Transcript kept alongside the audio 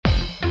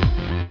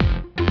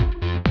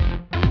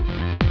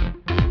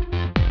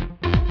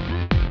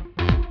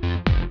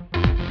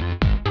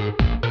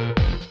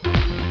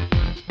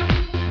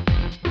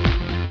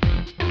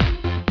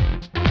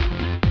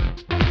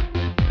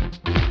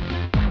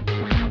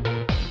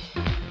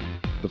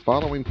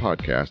following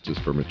podcast is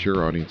for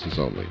mature audiences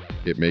only.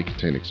 It may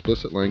contain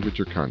explicit language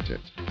or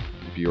content.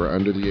 If you are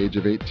under the age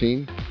of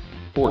 18,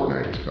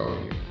 Fortnite is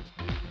calling you.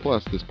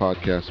 Plus, this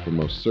podcast will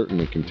most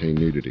certainly contain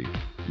nudity,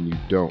 and you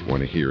don't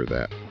want to hear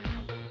that.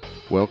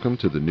 Welcome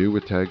to the New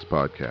with Tags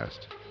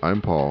podcast.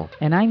 I'm Paul.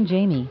 And I'm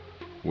Jamie.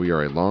 We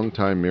are a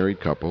long-time married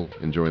couple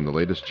enjoying the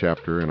latest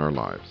chapter in our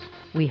lives.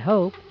 We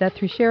hope that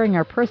through sharing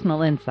our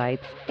personal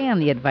insights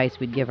and the advice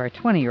we'd give our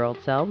 20-year-old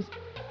selves,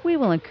 we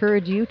will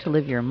encourage you to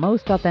live your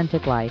most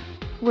authentic life,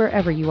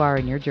 wherever you are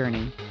in your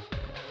journey.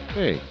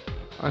 Hey,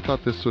 I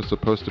thought this was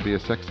supposed to be a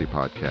sexy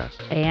podcast.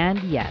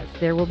 And yes,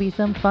 there will be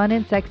some fun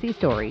and sexy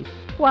stories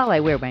while I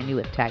wear my New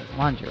with Tags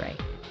lingerie.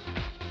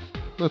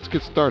 Let's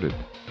get started.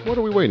 What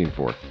are we waiting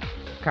for?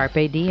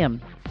 Carpe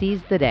diem.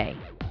 Seize the day.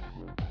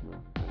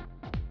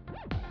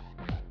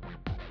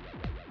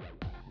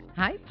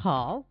 Hi,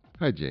 Paul.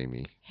 Hi,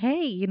 Jamie.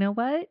 Hey, you know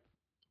what?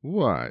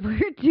 What?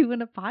 We're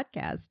doing a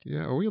podcast.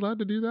 Yeah, are we allowed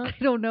to do that?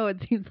 I don't know. It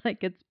seems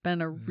like it's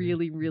been a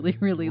really long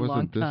time.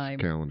 Wasn't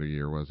this calendar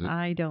year, was it?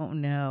 I don't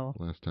know.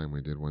 Last time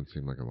we did one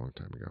seemed like a long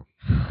time ago.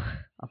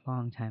 A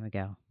long time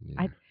ago.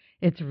 Yeah.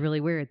 It's really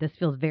weird. This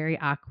feels very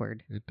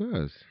awkward. It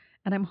does.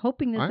 And I'm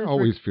hoping I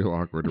always feel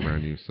awkward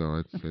around you,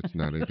 so it's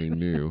not anything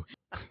new.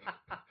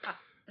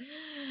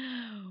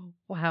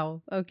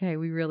 Wow. Okay,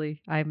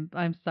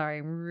 I'm sorry.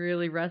 I'm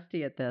really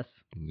rusty at this.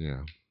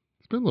 Yeah.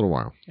 It's been a little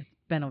while. It's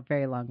been a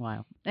very long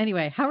while.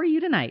 Anyway, how are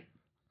you tonight?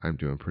 I'm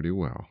doing pretty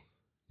well.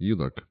 You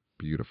look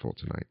beautiful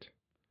tonight.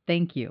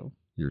 Thank you.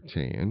 You're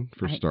tan,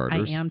 for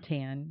starters. I am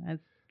tan.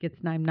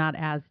 I'm not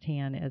as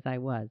tan as I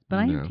was, but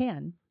I am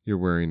tan. You're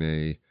wearing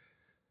is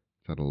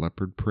that a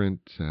leopard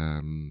print,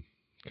 kind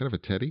of a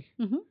teddy?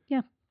 Mm-hmm,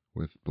 yeah.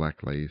 With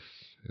black lace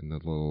and the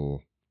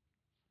little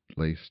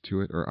lace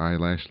to it, or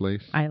eyelash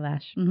lace?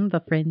 Eyelash,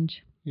 the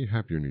fringe. You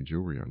have your new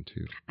jewelry on,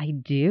 too. I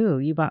do.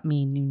 You bought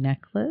me a new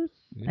necklace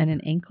and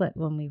an anklet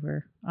when we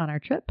were on our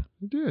trip.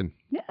 I did.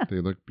 Yeah. They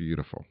look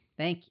beautiful.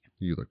 Thank you.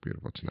 You look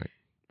beautiful tonight.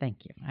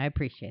 Thank you. I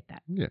appreciate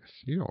that. Yes,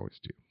 you always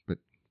do. But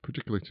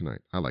particularly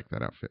tonight. I like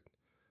that outfit.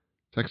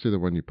 It's actually the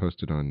one you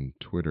posted on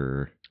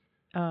Twitter.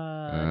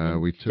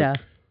 Insta.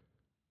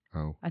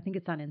 Oh. I think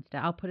it's on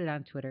Insta. I'll put it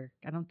on Twitter.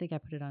 I don't think I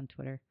put it on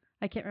Twitter.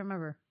 I can't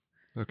remember.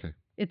 Okay.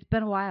 It's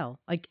been a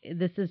while. Like,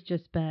 this has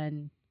just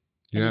been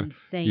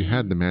insane. You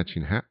had the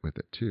matching hat with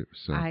it, too.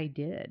 So I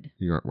did.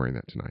 You aren't wearing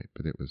that tonight,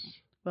 but it was...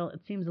 Well,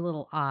 it seems a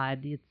little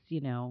odd. It's,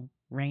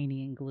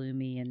 rainy and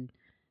gloomy and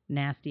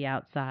nasty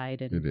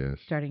outside. And it is.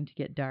 Starting to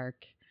get dark.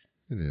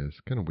 It is.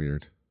 Kind of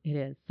weird. It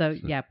is. So,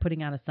 yeah,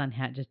 putting on a sun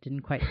hat just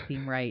didn't quite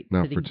seem right.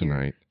 Not for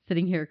tonight.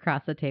 Sitting here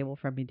across the table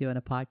from me doing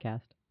a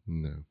podcast.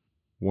 No.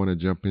 Want to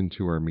jump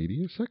into our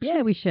media section?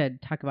 Yeah, we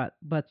should talk about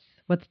what's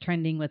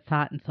trending, what's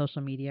hot in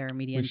social media or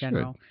media in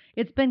general.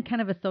 It's been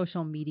kind of a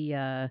social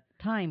media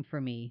time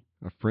for me.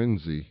 A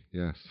frenzy,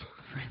 yes.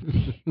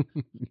 Frenzy.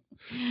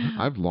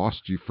 I've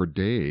lost you for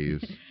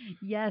days.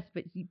 Yes,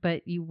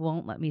 but you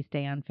won't let me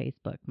stay on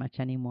Facebook much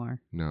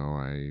anymore. No,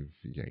 I've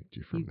yanked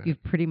you from that.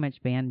 You've pretty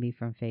much banned me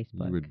from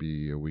Facebook. You would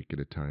be a week at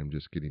a time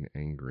just getting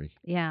angry.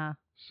 Yeah.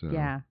 So,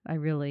 yeah, I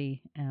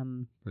really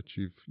am. But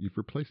you've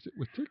replaced it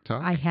with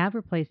TikTok. I have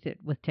replaced it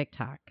with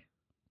TikTok.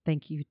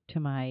 Thank you to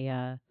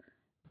my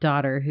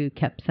daughter who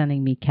kept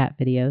sending me cat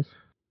videos.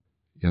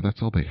 Yeah,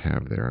 that's all they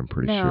have there, I'm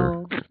pretty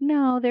sure.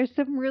 No, there's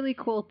some really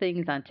cool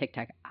things on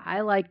TikTok.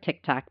 I like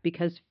TikTok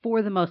because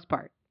for the most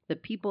part, the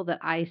people that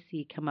I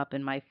see come up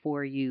in my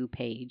For You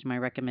page, my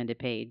recommended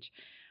page,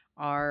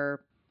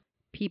 are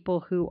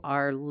people who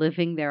are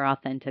living their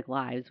authentic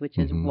lives, which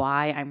is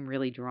why I'm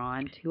really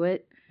drawn to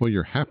it. Well,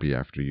 you're happy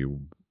after you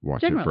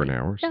watch it for an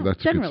hour, so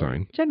that's a good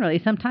sign.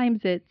 Generally,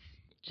 sometimes it's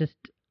just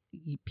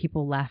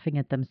people laughing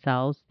at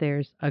themselves.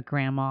 There's a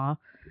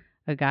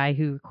guy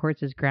who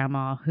records his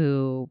grandma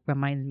who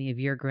reminds me of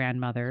your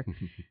grandmother,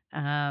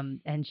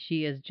 and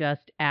she is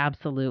just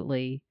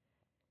absolutely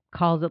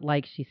calls it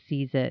like she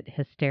sees it,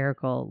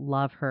 hysterical,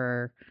 love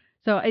her.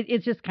 So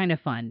it's just kind of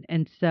fun.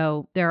 And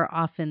so there are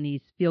often these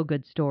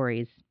feel-good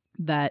stories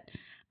that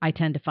I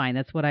tend to find.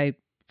 That's what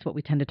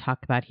we tend to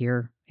talk about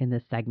here in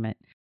this segment.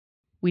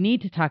 We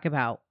need to talk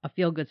about a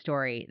feel-good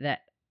story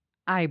that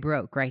I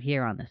broke right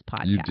here on this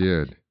podcast. You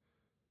did.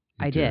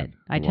 I did.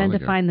 I tend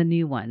to find the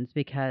new ones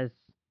because,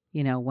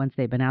 once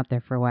they've been out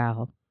there for a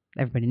while,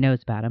 everybody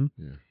knows about them.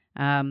 Yeah.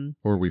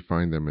 Or we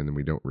find them and then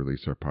we don't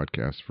release our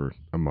podcast for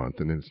a month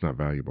and then it's not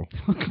valuable.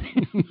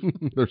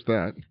 There's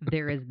that.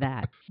 There is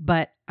that.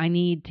 But I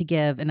need to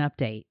give an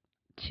update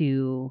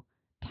to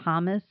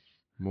Thomas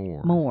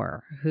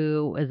More,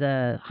 who is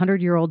a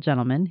 100-year-old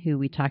gentleman who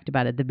we talked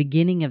about at the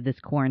beginning of this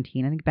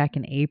quarantine, I think back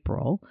in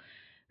April,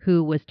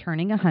 who was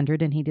turning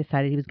 100 and he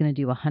decided he was going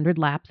to do 100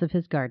 laps of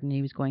his garden.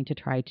 He was going to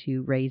try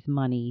to raise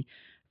money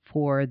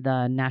for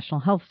the National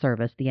Health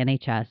Service, the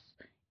NHS,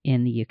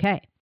 in the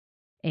UK.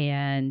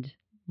 And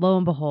lo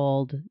and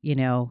behold,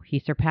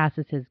 he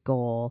surpasses his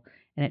goal.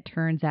 And it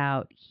turns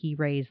out he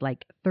raised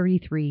like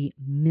 33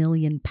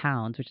 million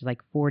pounds, which is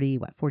like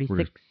 $42,000.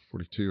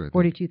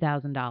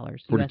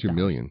 42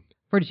 million.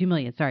 42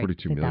 million, sorry.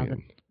 42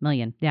 million.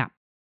 Million, yeah.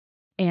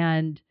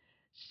 And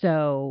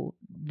So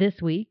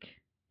this week,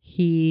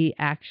 he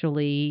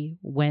actually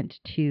went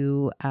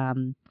to,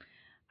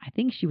 I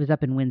think she was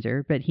up in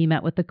Windsor, but he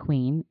met with the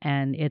Queen,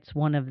 and it's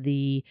one of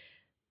the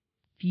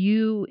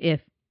few,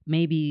 if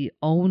maybe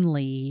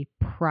only,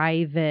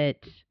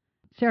 private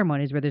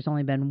ceremonies where there's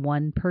only been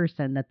one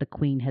person that the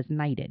Queen has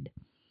knighted.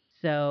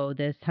 So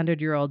this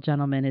 100-year-old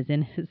gentleman is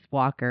in his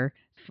walker.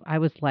 I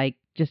was like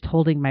just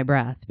holding my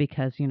breath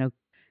because,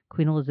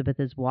 Queen Elizabeth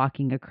is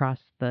walking across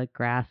the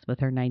grass with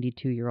her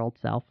 92-year-old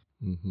self.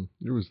 Mm-hmm.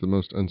 It was the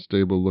most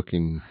unstable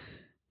looking.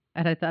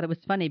 And I thought it was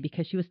funny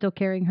because she was still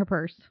carrying her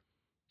purse.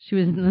 She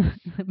was in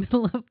the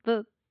middle of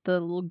the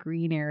little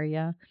green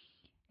area.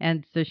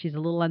 And so she's a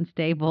little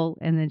unstable.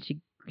 And then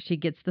she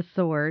gets the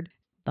sword.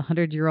 The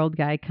 100-year-old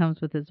guy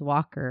comes with his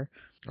walker.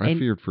 I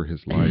feared for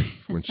his life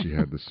when she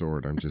had the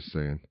sword. I'm just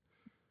saying.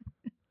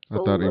 I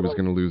thought he was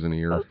going to lose an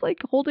ear. I was like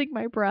holding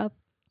my breath.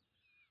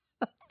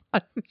 I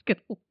thought he was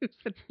going to lose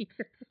an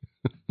ear.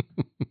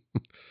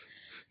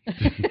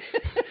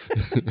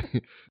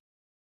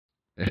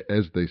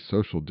 As they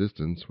social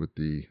distance with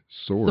the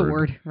sword.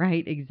 Sword,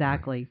 right,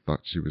 exactly. I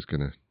thought she was going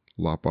to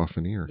lop off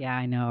an ear. Yeah,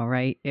 I know,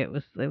 right? It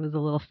was a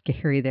little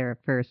scary there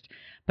at first.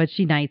 But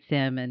she knights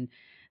him, and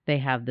they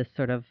have this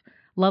sort of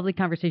lovely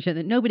conversation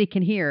that nobody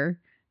can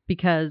hear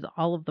because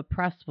all of the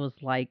press was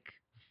like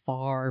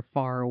far,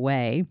 far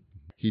away.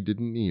 He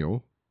didn't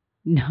kneel.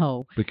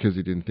 No. Because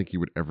he didn't think he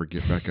would ever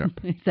get back up.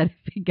 He said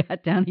if he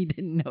got down, he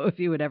didn't know if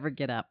he would ever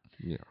get up.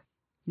 Yeah.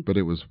 But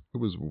it was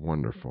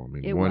wonderful. I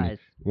mean, it was.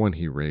 One,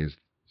 he raised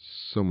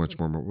so much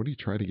more. What did he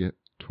try to get?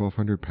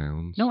 1,200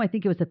 pounds? No, I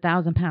think it was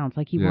 1,000 pounds.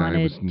 Like he wanted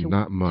it was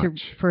not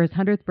much. For his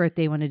 100th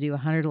birthday, he wanted to do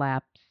 100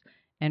 laps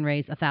and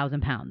raise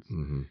 1,000 pounds.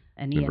 Mm-hmm.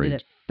 And he ended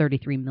at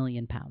 33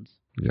 million pounds.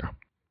 Yeah.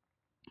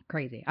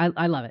 Crazy.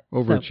 I love it.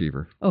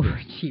 Overachiever.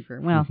 Overachiever.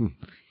 Well,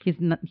 he's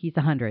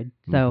 100,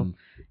 so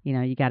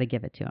you got to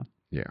give it to him.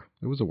 Yeah,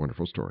 it was a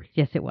wonderful story.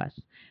 Yes, it was.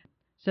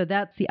 So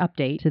that's the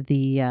update to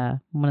the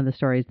one of the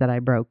stories that I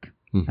broke.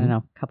 I don't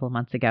know, a couple of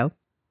months ago.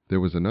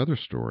 There was another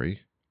story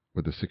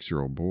with a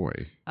 6-year-old boy.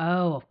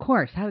 Oh, of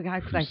course. How could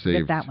I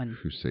forget that one?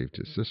 Who saved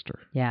his sister.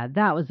 Yeah,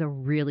 that was a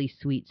really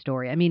sweet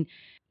story. I mean,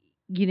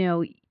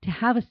 to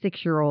have a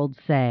 6-year-old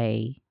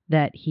say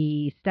that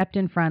he stepped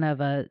in front of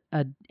a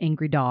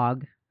angry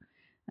dog,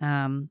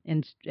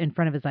 in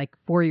front of his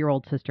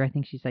 4-year-old sister. I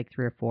think she's 3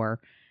 or 4.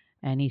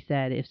 And he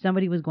said, if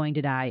somebody was going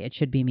to die, it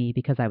should be me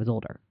because I was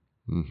older.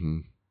 Mm-hmm.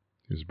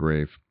 He was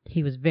brave.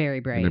 He was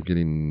very brave. Ended up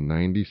getting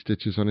 90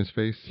 stitches on his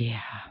face.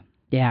 Yeah.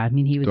 Yeah, I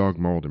mean, he was... Dog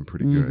mauled him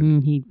pretty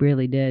good. He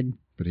really did.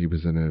 But he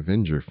was an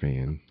Avenger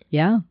fan.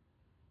 Yeah.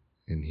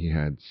 And he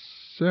had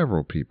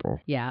several people.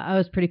 Yeah, that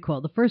was pretty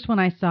cool. The first one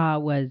I saw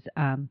was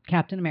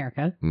Captain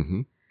America,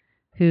 mm-hmm.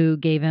 who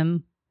gave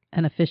him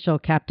an official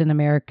Captain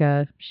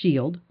America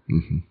shield.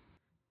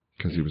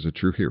 Because he was a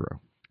true hero.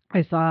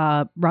 I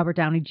saw Robert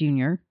Downey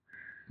Jr.,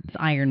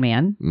 Iron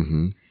Man.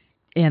 Mm-hmm.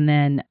 And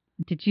then,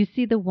 did you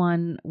see the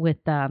one with,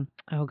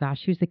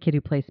 who's the kid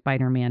who plays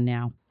Spider-Man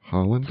now?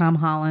 Holland? Tom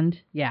Holland.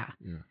 Yeah.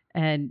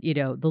 And,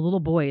 the little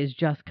boy is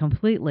just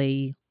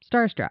completely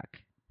starstruck.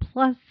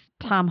 Plus,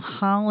 Tom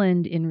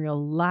Holland in real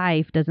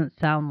life doesn't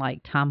sound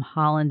like Tom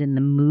Holland in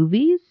the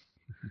movies.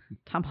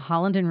 Tom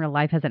Holland in real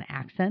life has an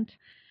accent.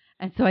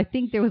 And so I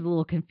think there was a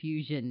little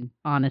confusion,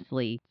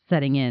 honestly,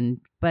 setting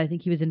in. But I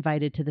think he was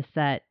invited to the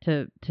set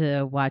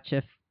to watch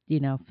a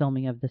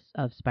filming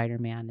of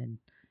Spider-Man, and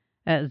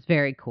it was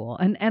very cool.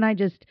 And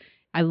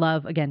I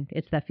love, again,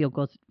 it's that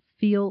feel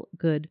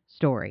good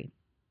story.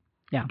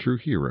 Yeah, true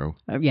hero.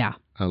 Yeah,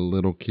 a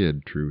little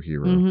kid true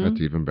hero. Mm-hmm. That's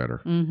even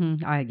better.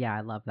 Mm-hmm. I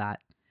love that.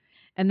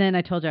 And then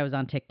I told you I was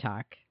on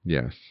TikTok.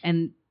 Yes.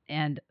 And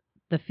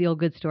the feel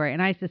good story,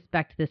 and I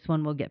suspect this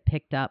one will get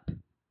picked up.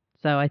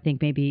 So I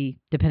think maybe,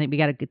 we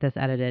got to get this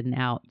edited and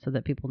out so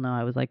that people know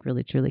I was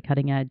really, truly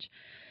cutting edge.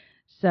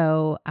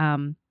 So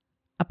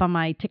up on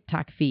my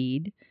TikTok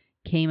feed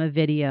came a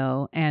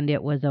video, and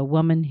it was a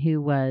woman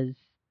who was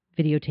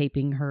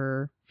videotaping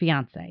her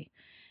fiance.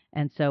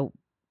 And so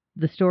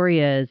the story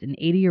is an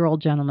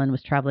 80-year-old gentleman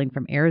was traveling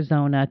from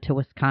Arizona to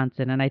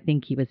Wisconsin, and I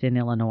think he was in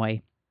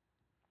Illinois.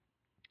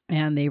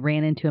 And they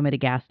ran into him at a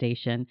gas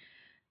station.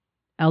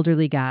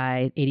 Elderly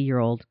guy,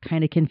 80-year-old,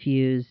 kind of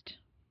confused.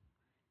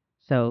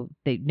 So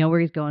they know where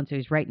he's going, so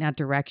he's writing out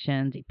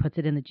directions. He puts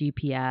it in the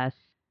GPS,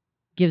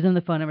 gives them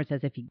the phone number,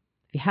 says, if you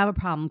have a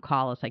problem,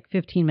 call us.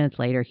 15 minutes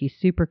later, he's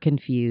super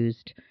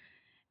confused.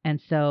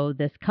 And so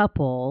this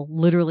couple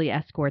literally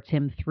escorts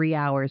him 3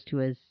 hours to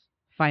his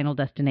final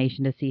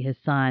destination to see his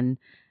son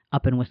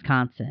up in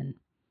Wisconsin.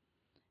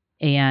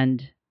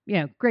 And,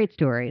 great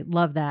story.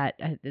 Love that.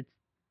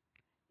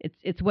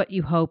 It's what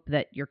you hope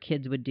that your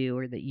kids would do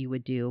or that you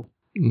would do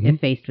if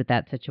faced with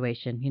that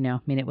situation.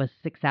 It was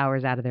 6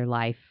 hours out of their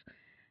life,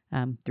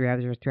 3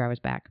 hours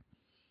back.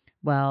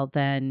 Well,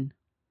 then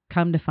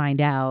come to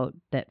find out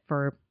that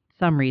for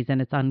some reason,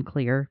 it's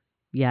unclear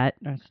yet,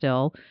 or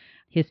still,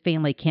 his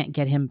family can't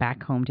get him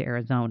back home to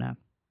Arizona.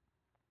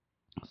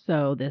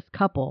 So this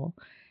couple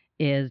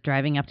is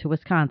driving up to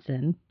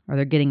Wisconsin, or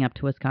they're getting up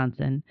to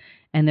Wisconsin,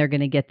 and they're going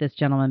to get this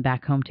gentleman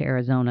back home to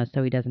Arizona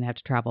so he doesn't have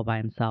to travel by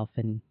himself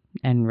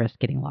and risk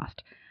getting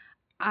lost.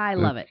 I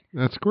love it.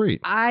 That's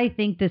great. I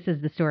think this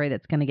is the story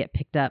that's going to get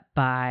picked up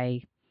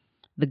by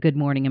the Good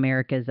Morning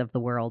Americas of the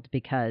world,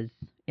 because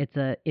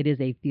it is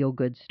a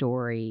feel-good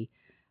story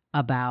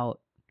about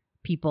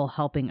people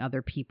helping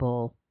other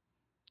people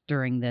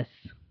during this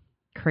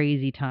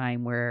crazy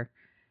time where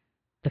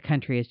the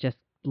country has just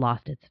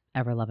lost its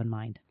ever-loving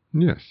mind.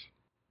 Yes.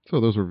 So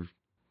those were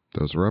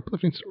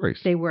uplifting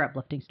stories. They were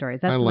uplifting stories.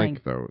 I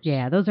like those.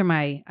 Yeah, those are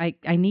I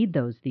need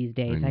those these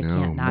days. I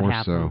can't not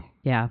have them.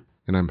 Yeah.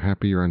 And I'm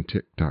happy you're on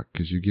TikTok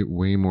because you get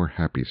way more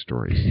happy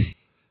stories.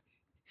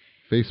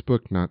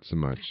 Facebook, not so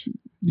much.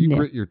 You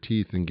grit your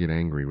teeth and get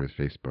angry with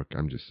Facebook.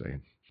 I'm just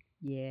saying.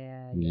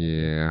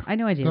 Yeah. I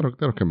know I do.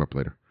 That'll come up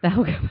later.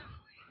 That'll come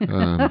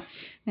up.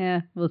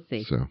 Yeah, we'll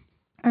see. So.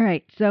 All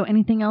right. So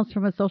anything else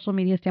from a social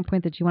media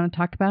standpoint that you want to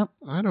talk about?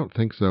 I don't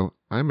think so.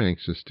 I'm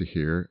anxious to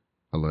hear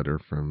a letter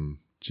from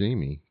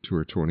Jamie to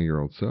her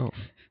 20-year-old self.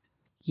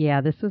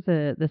 Yeah, this was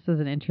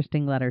an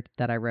interesting letter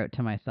that I wrote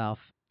to myself.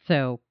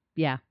 So,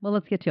 yeah, well,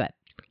 let's get to it.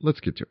 Let's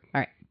get to it.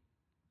 All right.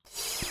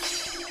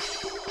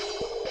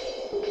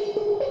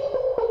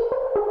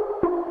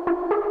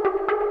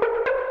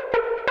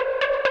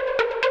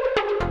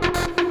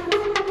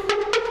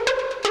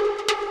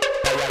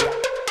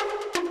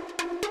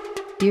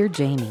 Dear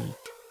Jamie,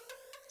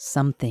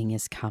 something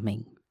is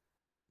coming.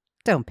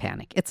 Don't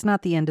panic. It's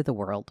not the end of the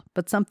world,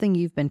 but something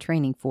you've been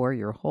training for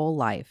your whole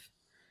life.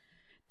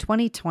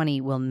 2020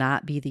 will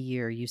not be the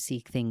year you see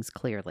things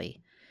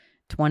clearly.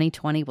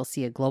 2020 will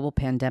see a global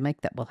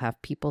pandemic that will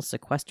have people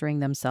sequestering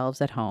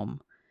themselves at home.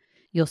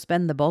 You'll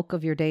spend the bulk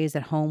of your days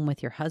at home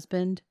with your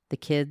husband, the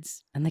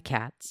kids, and the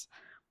cats.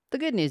 The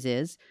good news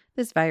is,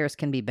 this virus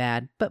can be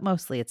bad, but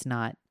mostly it's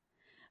not.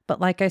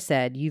 But like I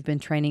said, you've been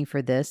training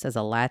for this as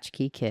a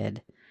latchkey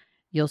kid.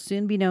 You'll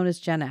soon be known as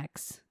Gen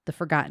X, the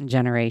forgotten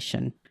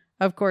generation.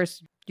 Of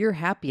course, you're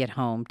happy at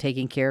home,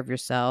 taking care of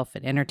yourself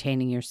and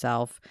entertaining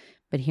yourself.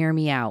 But hear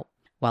me out.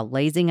 While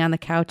lazing on the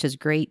couch is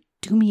great,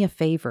 do me a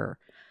favor.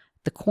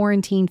 The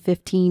Quarantine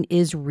 15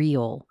 is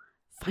real.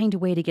 Find a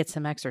way to get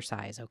some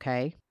exercise,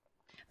 okay?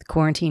 The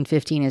Quarantine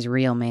 15 is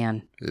real,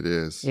 man. It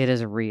is. It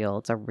is real.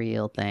 It's a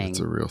real thing. It's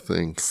a real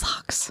thing. It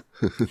sucks.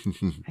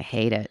 I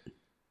hate it.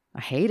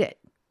 I hate it.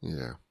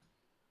 Yeah.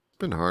 It's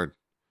been hard.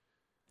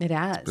 It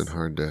has. It's been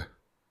hard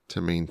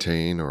to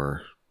maintain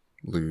or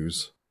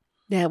lose.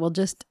 Yeah, well,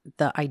 just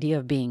the idea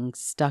of being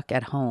stuck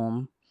at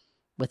home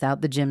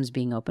without the gyms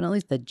being open. At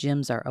least the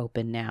gyms are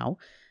open now.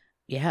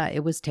 Yeah,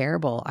 it was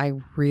terrible. I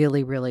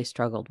really, really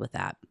struggled with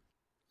that.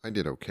 I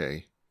did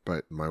okay,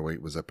 but my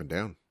weight was up and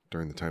down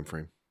during the time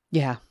frame.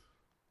 Yeah.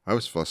 I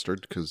was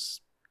flustered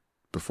because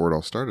before it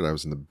all started, I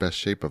was in the best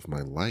shape of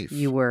my life.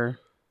 You were.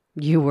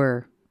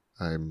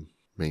 I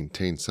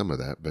maintained some of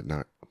that, but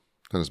not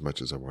as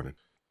much as I wanted.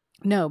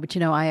 No, but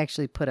I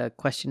actually put a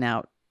question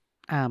out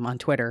on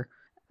Twitter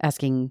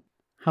asking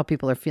how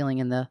people are feeling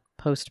in the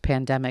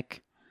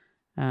post-pandemic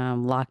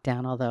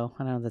lockdown, although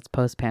I don't know if that's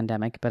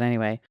post-pandemic, but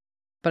anyway.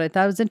 But I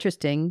thought it was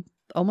interesting.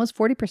 Almost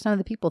 40% of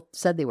the people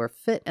said they were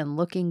fit and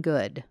looking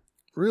good.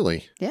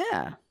 Really?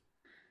 Yeah.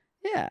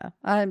 Yeah.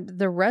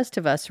 The rest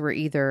of us were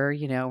either,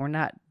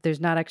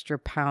 there's not extra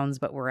pounds,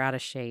 but we're out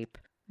of shape.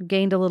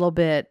 Gained a little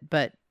bit,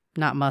 but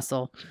not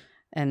muscle.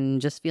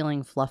 And just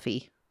feeling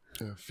fluffy.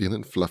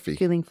 Feeling fluffy.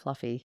 Feeling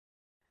fluffy.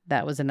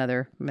 That was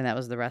that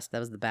was the rest. That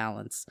was the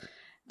balance.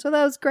 So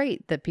that was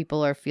great that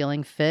people are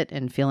feeling fit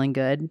and feeling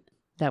good.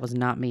 That was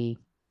not me.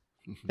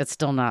 It's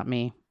still not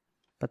me,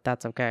 but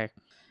that's okay.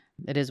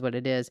 It is what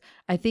it is.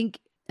 I think,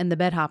 and the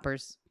bed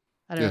hoppers,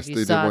 I don't know if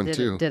you saw, did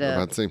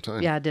about the same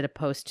time. Yeah, did a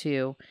post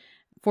too.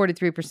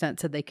 43%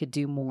 said they could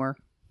do more.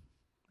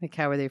 Like,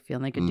 how are they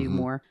feeling? They could do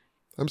more.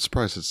 I'm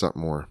surprised it's not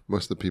more.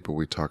 Most of the people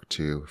we talk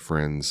to,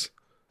 friends,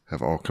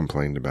 have all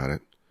complained about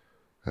it,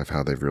 of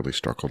how they've really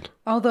struggled.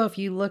 Although if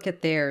you look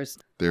at theirs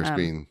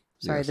being...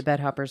 Sorry, the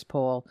bed hoppers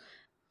poll.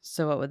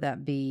 So what would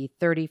that be?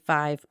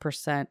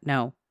 35%,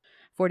 no,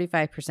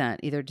 45%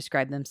 either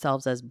describe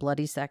themselves as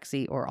bloody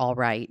sexy or all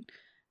right,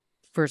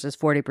 versus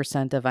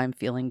 40% of I'm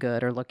feeling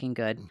good or looking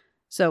good.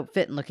 So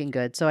fit and looking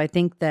good. So I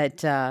think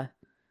that,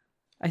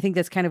 I think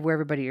that's kind of where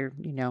everybody are,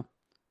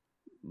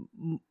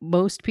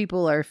 most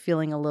people are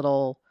feeling a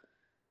little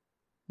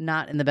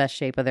not in the best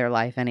shape of their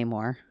life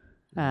anymore.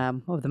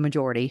 The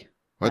majority.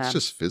 Well, it's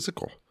just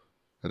physical.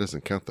 That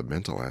doesn't count the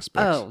mental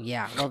aspects. Oh,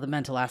 yeah. Well, the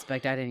mental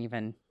aspect,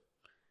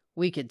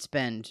 we could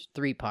spend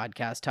 3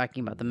 podcasts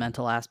talking about the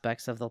mental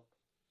aspects of the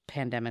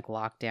pandemic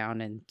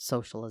lockdown and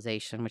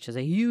socialization, which is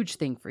a huge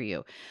thing for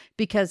you.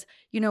 Because,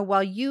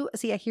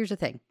 here's the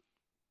thing.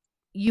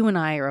 You and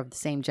I are of the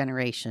same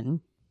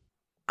generation.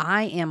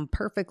 I am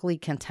perfectly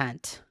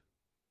content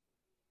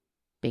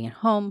being at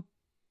home,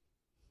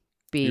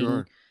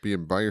 being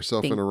by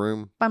yourself in a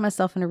room. By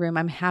myself in a room.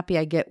 I'm happy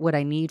I get what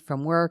I need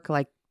from work.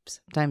 Like,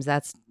 sometimes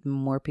that's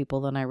more people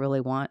than I really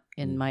want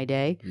in my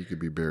day. You could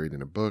be buried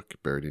in a book,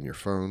 buried in your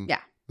phone. Yeah.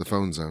 The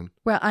phone zone.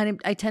 Well,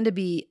 I tend to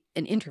be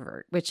an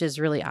introvert, which is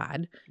really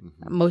odd.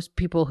 Mm-hmm. Most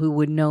people who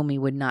would know me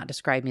would not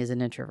describe me as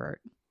an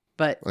introvert.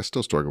 But I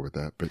still struggle with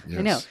that, but yes.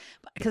 I know,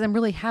 because I'm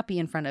really happy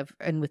in front of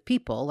and with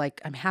people. Like,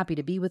 I'm happy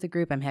to be with a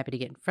group. I'm happy to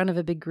get in front of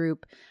a big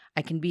group.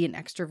 I can be an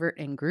extrovert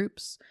in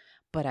groups,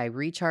 but I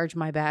recharge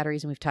my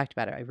batteries, and we've talked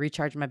about it. I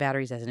recharge my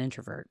batteries as an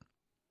introvert.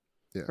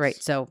 Yes. Right.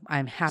 So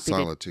I'm happy.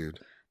 Solitude.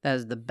 That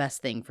is the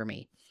best thing for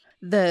me.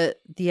 The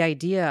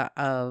idea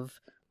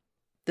of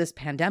this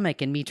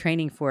pandemic and me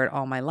training for it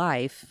all my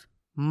life,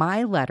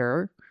 my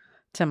letter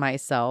to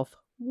myself,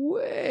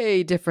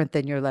 way different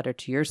than your letter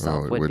to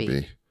yourself it would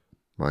be.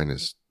 Mine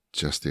is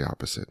just the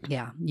opposite.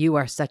 Yeah, you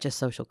are such a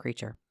social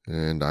creature.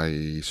 And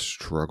I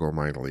struggle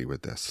mightily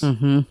with this.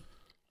 Mm-hmm.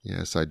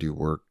 Yes, I do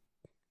work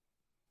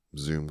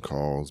Zoom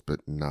calls,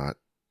 but not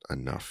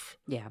enough.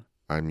 Yeah.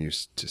 I'm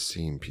used to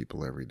seeing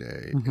people every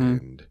day mm-hmm.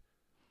 and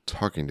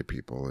talking to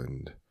people,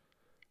 and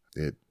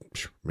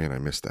I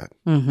miss that.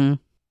 Mm-hmm.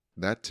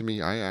 That, to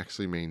me, I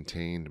actually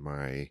maintained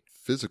my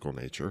physical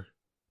nature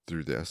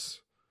through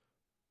this,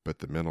 but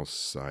the mental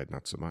side,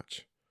 not so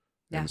much.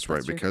 Yeah, and it's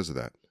right true. because of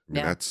that. I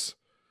mean, Yeah.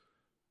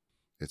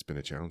 It's been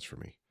a challenge for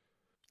me.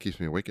 Keeps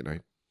me awake at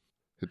night.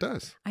 It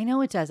does. I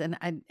know it does. And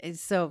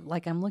so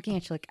like, I'm looking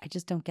at you like, I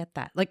just don't get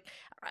that. Like,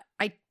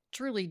 I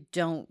truly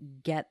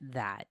don't get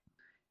that.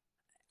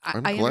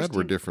 I'm glad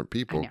we're different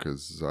people,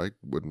 because I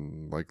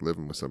wouldn't like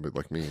living with somebody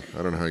like me.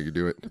 I don't know how you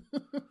do it.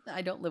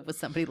 I don't live with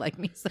somebody like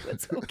me, so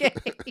it's okay.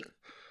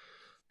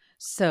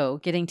 So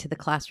getting to the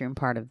classroom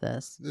part of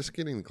this. Just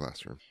getting the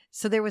classroom.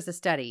 So there was a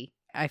study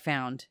I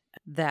found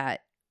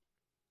that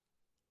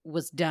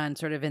was done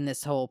sort of in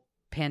this whole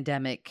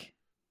pandemic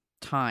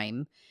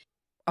time.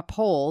 A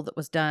poll that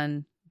was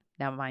done,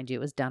 now mind you,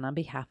 it was done on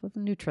behalf of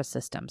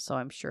Nutrisystem, so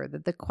I'm sure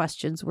that the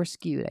questions were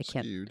skewed. I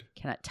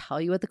cannot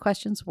tell you what the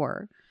questions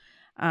were,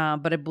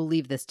 but I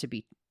believe this to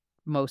be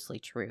mostly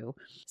true.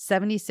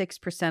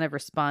 76% of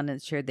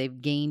respondents shared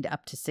they've gained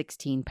up to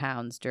 16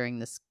 pounds during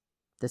this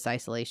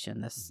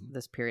isolation,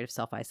 this period of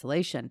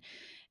self-isolation.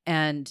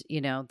 And,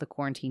 the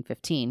quarantine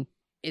 15,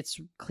 it's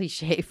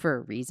cliche for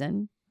a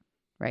reason,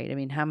 right? I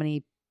mean, how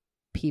many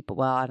people,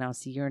 well, I don't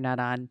see, you're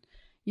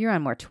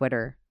on more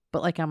Twitter,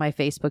 but like on my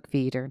Facebook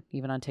feed or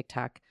even on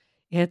TikTok,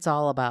 it's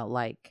all about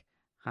like,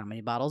 how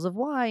many bottles of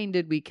wine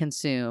did we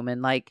consume?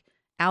 And like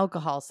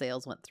alcohol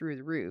sales went through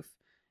the roof.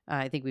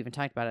 I think we even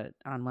talked about it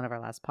on one of our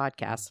last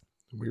podcasts.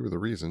 We were the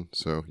reason.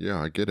 So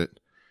yeah, I get it.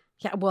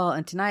 Yeah. Well,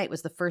 and tonight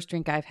was the first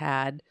drink I've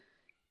had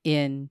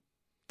in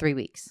 3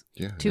 weeks.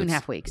 Yeah.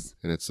 2.5 weeks.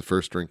 And it's the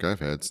first drink I've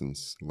had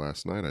since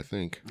last night, I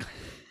think.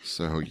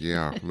 So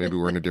yeah, maybe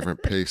we're in a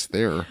different pace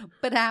there.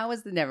 But how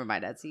is never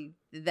mind.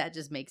 That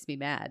just makes me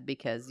mad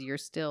because you're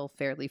still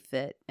fairly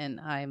fit and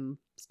I'm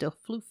still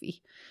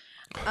floofy.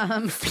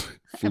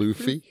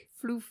 Floofy?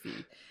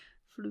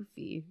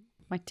 Floofy.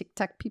 My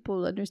TikTok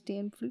people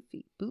understand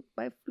floofy. Boop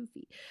my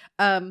floofy.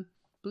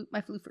 Boop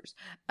my floofers.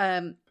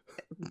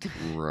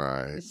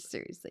 Right.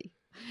 Seriously.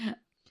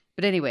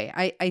 But anyway,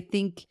 I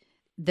think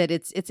that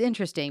it's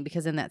interesting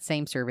because in that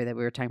same survey that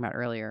we were talking about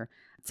earlier,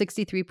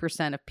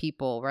 63% of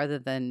people, rather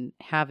than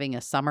having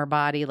a summer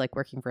body, like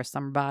working for a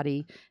summer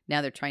body,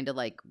 now they're trying to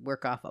like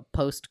work off a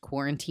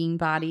post-quarantine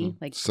body.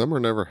 Like summer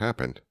never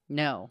happened.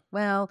 No.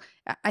 Well,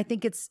 I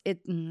think it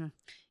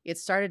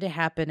started to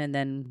happen, and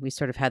then we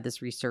sort of had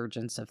this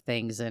resurgence of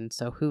things, and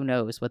so who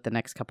knows what the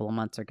next couple of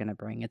months are going to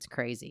bring. It's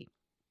crazy.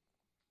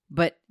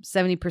 But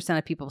 70%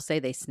 of people say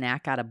they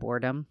snack out of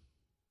boredom.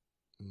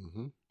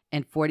 Mm-hmm.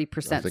 And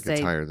 40% I think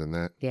it's higher than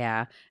that.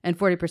 Yeah. And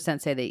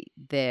 40% say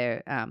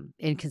they're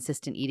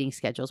inconsistent eating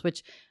schedules,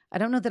 which I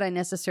don't know that I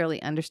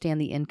necessarily understand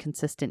the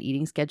inconsistent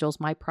eating schedules.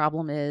 My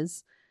problem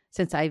is,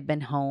 since I've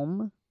been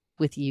home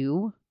with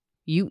you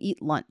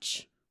eat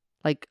lunch,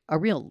 like a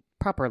real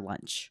proper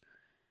lunch.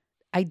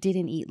 I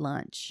didn't eat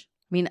lunch.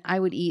 I mean, I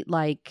would eat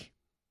like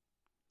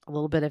a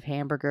little bit of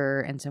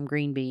hamburger and some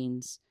green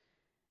beans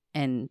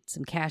and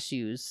some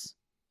cashews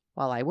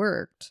while I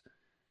worked.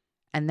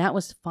 And that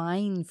was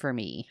fine for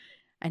me.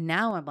 And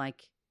now I'm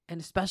like, and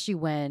especially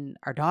when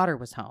our daughter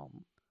was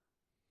home,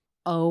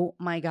 oh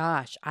my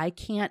gosh, I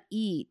can't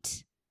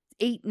eat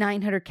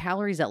 800-900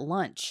 calories at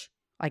lunch.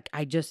 Like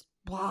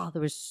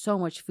there was so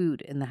much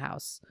food in the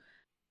house.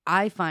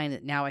 I find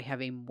that now I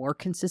have a more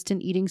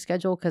consistent eating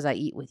schedule because I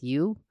eat with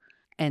you.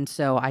 And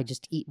so I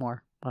just eat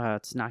more.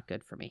 It's not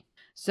good for me.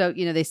 So,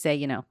 they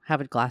say,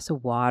 have a glass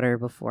of water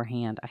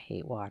beforehand. I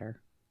hate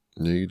water.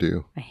 Yeah, you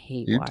do. I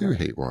hate water. You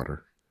do hate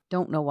water.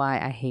 Don't know why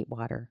I hate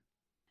water.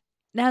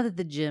 Now that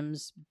the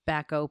gym's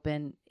back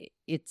open,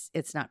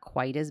 it's not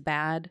quite as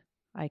bad.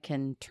 I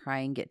can try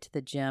and get to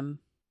the gym,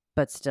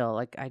 but still,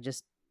 like, I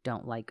just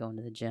don't like going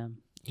to the gym.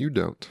 You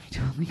don't. I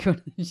don't like going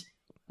to the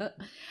gym.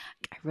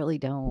 I really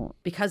don't,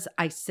 because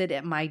I sit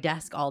at my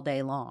desk all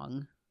day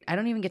long. I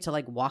don't even get to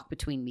like walk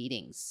between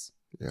meetings.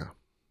 Yeah.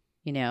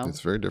 It's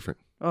very different.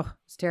 Oh,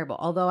 it's terrible.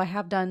 Although I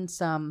have done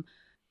some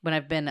when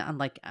I've been on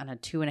a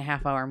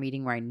 2.5 hour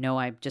meeting where I know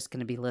I'm just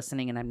going to be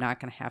listening and I'm not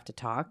going to have to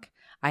talk.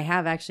 I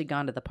have actually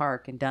gone to the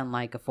park and done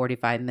like a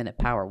 45-minute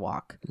power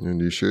walk. And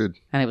you should.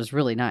 And it was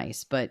really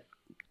nice. But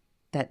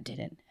That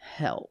didn't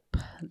help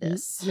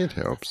this. It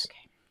helps. Okay.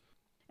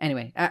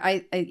 Anyway,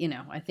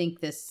 I think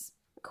this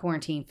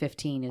quarantine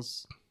 15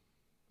 is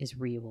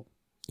real.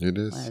 It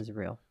is. It is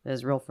real. It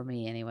is real for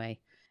me anyway.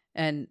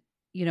 And,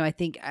 I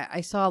think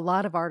I saw a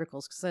lot of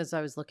articles because as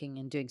I was looking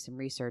and doing some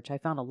research, I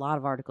found a lot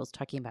of articles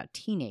talking about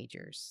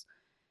teenagers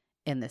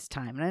in this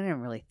time. And I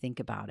didn't really think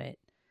about it,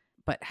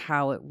 but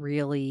how it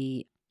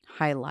really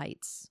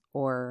highlights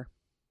or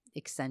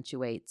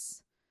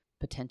accentuates,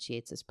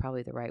 potentiates is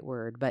probably the right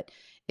word, but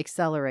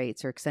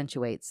accelerates or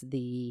accentuates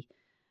the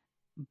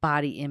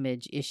body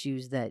image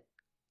issues that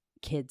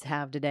kids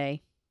have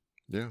today.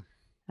 Yeah.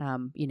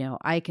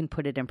 I can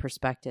put it in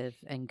perspective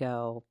and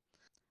go,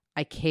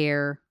 I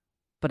care,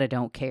 but I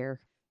don't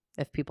care.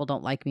 If people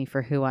don't like me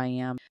for who I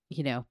am,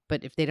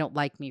 but if they don't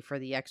like me for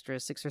the extra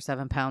 6 or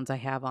 7 pounds I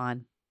have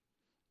on,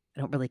 I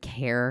don't really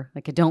care.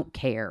 Like, I don't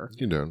care.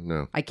 You don't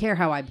know. I care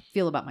how I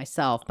feel about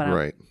myself, but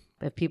right.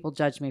 If people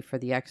judge me for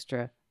the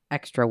extra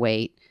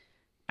weight,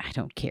 I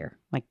don't care.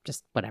 Like,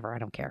 just whatever. I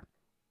don't care.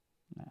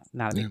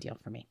 Not a big deal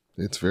for me.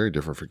 It's very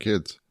different for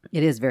kids.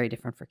 It is very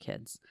different for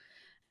kids.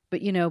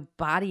 But,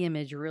 body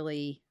image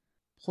really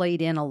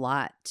played in a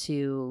lot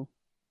to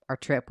our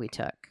trip we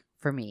took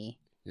for me.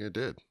 Yeah, it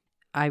did.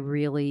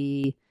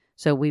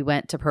 So we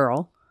went to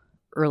Pearl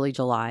early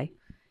July,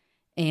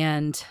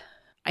 and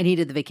I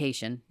needed the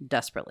vacation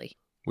desperately.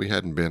 We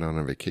hadn't been on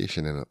a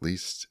vacation in at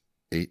least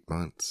 8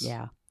 months.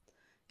 Yeah.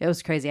 It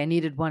was crazy. I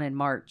needed one in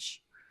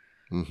March.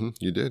 Mm-hmm.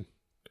 You did.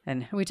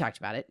 And we talked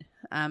about it.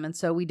 And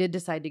so we did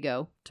decide to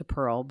go to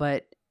Pearl,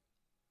 but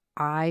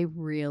I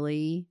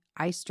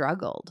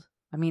struggled.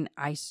 I mean,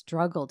 I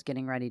struggled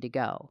getting ready to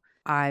go.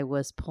 I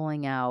was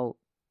pulling out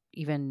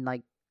even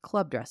like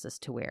club dresses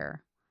to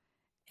wear.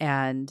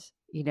 And,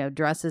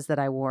 dresses that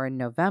I wore in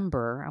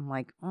November, I'm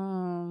like,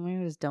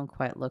 maybe these don't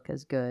quite look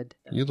as good.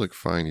 You look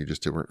fine. You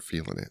just weren't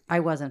feeling it. I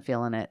wasn't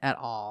feeling it at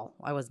all.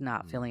 I was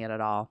not feeling it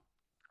at all.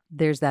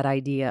 There's that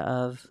idea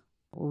of,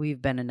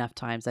 we've been enough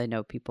times, I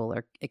know people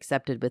are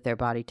accepted with their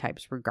body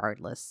types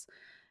regardless.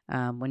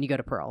 When you go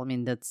to Pearl, I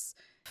mean,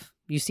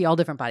 you see all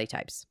different body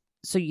types.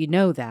 So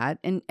that,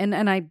 and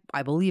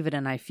I believe it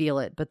and I feel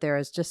it, but there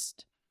is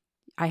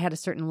I had a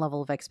certain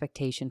level of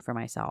expectation for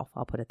myself.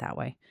 I'll put it that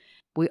way.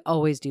 We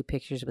always do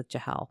pictures with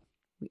Jahel.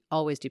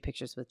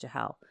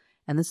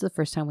 And this is the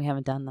first time we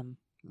haven't done them.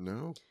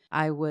 No.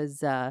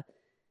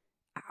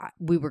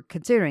 We were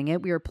considering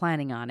it. We were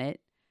planning on it.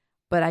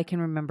 But I can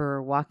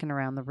remember walking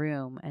around the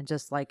room and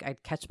just like,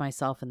 I'd catch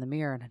myself in the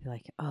mirror and I'd be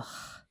like, ugh.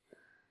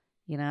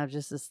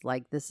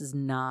 This is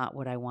not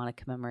what I want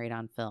to commemorate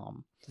on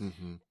film.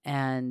 Mm-hmm.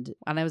 And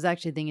I was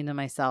actually thinking to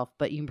myself,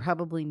 but you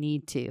probably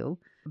need to,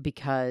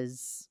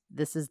 because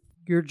this is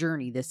your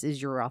journey. This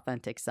is your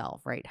authentic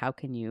self, right? How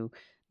can you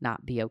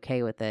not be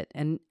okay with it?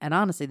 And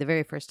honestly, the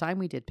very first time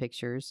we did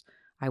pictures,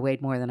 I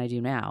weighed more than I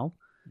do now.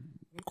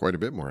 Quite a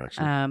bit more,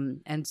 actually.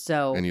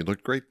 And you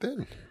looked great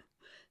then.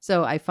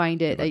 So I find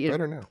it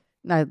better now.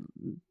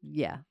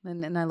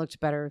 And I looked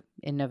better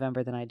in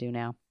November than I do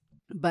now.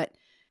 But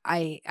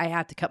I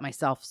had to cut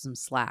myself some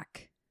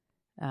slack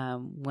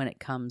when it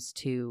comes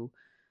to,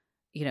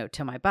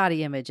 to my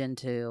body image and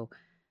to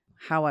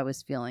how I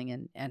was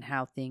feeling and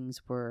how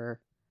things were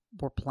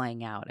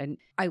playing out. And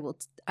I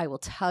will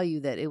tell you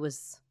that it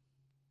was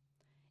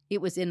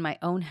in my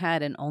own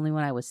head, and only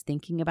when I was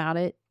thinking about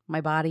it,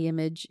 my body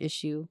image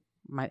issue,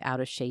 my out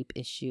of shape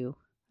issue.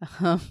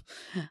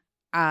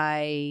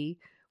 I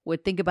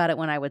would think about it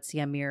when I would see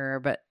a mirror,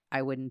 but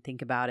I wouldn't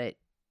think about it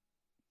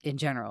in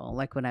general,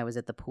 like when I was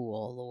at the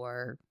pool,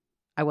 or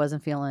I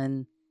wasn't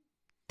feeling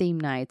theme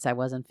nights.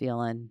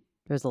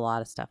 There's a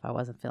lot of stuff I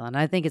wasn't feeling.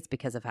 I think it's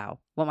because of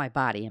what my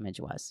body image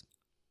was.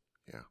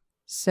 Yeah.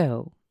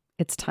 So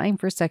it's time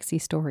for sexy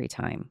story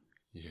time.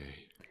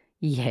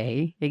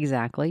 Yay,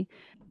 exactly.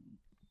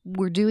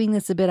 We're doing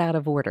this a bit out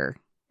of order.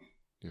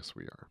 Yes,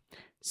 we are.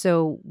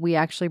 So we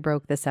actually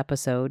broke this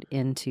episode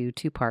into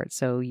 2 parts.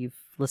 So you've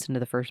listened to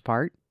the first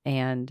part,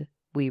 and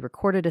we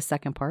recorded a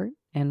second part.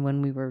 And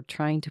when we were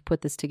trying to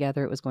put this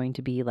together, it was going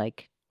to be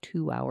like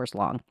 2 hours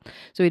long.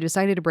 So we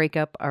decided to break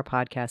up our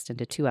podcast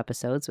into 2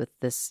 episodes, with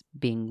this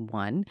being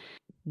one.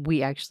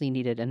 We actually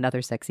needed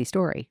another sexy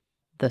story.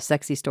 The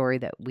sexy story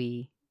that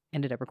we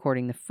ended up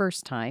recording the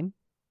first time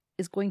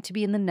is going to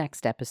be in the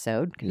next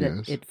episode.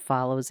 Yes. It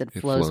flows with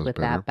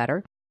better. That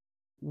better.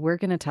 We're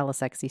going to tell a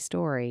sexy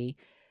story,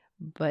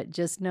 but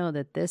just know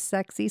that this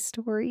sexy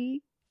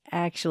story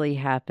actually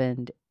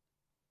happened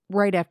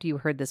right after you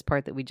heard this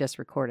part that we just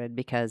recorded,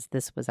 because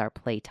this was our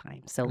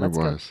playtime. So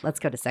let's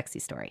go to sexy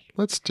story.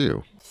 Let's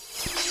do.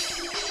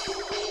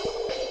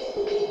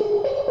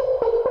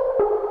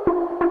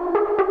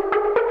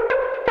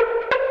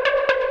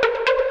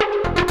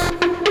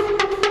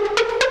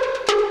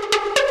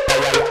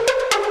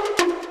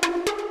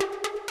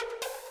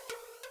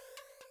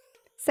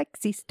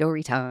 Sexy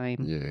story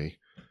time. Yay.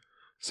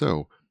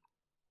 So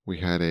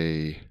we had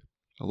a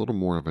little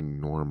more of a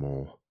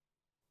normal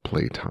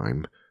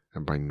playtime.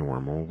 And by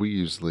normal, we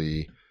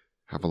usually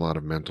have a lot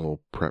of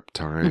mental prep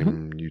time.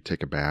 Mm-hmm. You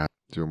take a bath,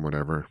 doing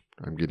whatever.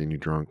 I'm getting you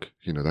drunk,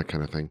 that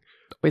kind of thing.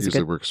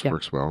 usually works well.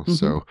 Mm-hmm.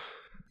 So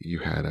you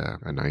had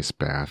a nice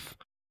bath.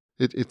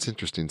 It's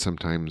interesting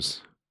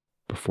sometimes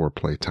before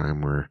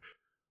playtime where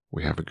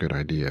we have a good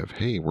idea of,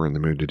 hey, we're in the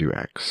mood to do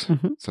X.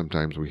 Mm-hmm.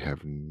 Sometimes we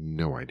have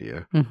no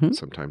idea. Mm-hmm.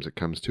 Sometimes it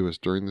comes to us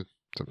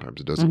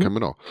sometimes it doesn't come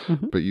at all.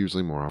 Mm-hmm. But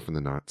usually more often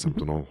than not,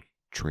 something will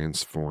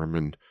transform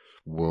and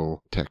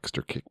we'll text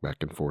or kick back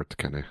and forth to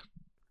kind of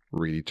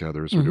read each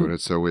other as we're doing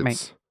it. So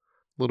it's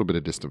a little bit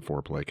of distant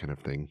foreplay kind of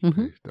thing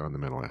on the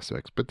mental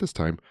aspects. But this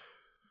time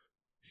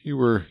you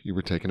were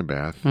taking a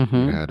bath. You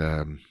had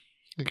I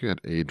think you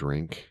had a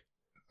drink.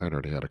 I'd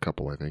already had a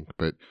couple, I think,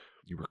 but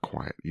you were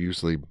quiet. You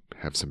usually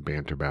have some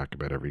banter back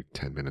about every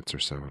 10 minutes or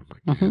so. I'm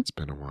like, yeah, it's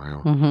been a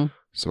while.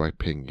 So I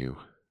ping you,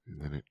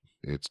 and then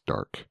it's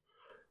dark.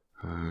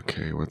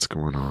 Okay, what's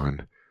going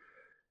on?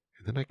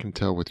 And then I can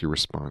tell with your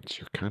response,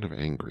 you're kind of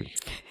angry.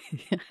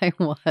 I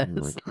was. I'm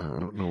like, I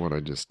don't know what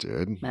I just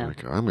did. No.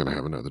 Like, I'm going to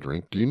have another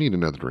drink. Do you need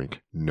another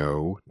drink?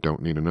 No,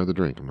 don't need another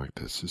drink. I'm like,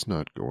 this is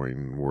not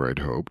going where I'd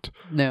hoped.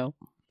 No.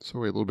 So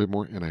I wait a little bit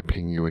more, and I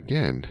ping you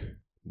again,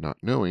 not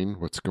knowing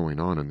what's going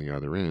on the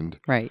other end.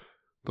 Right.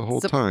 The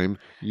whole time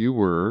you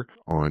were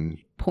on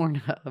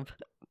Pornhub.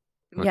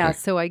 Okay. Yeah,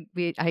 so I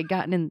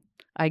gotten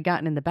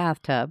in the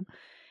bathtub,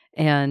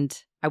 and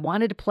I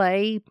wanted to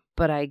play,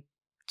 but I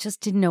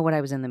just didn't know what I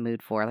was in the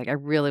mood for. Like I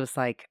really was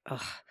like,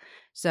 ugh.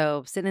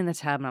 So sitting in the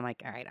tub, and I'm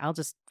like, all right,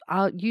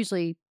 I'll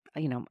usually,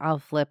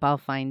 I'll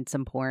find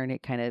some porn.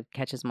 It kind of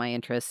catches my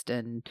interest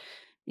and,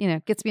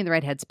 gets me in the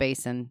right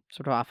headspace, and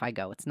sort of off I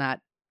go.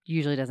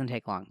 Usually doesn't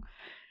take long.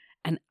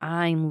 And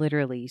I'm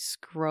literally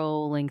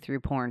scrolling through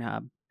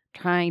Pornhub,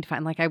 trying to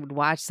find, I would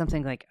watch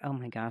something like, oh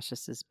my gosh,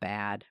 this is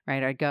bad,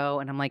 right? I'd go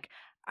and I'm like,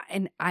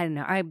 and I don't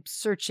know, I'm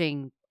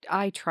searching.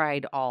 I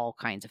tried all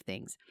kinds of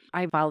things.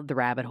 I followed the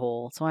rabbit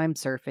hole. So I'm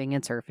surfing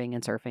and surfing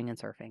and surfing and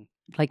surfing,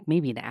 like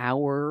maybe an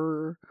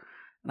hour,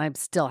 and I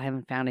still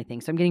haven't found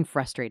anything. So I'm getting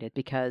frustrated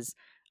because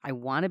I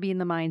want to be in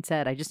the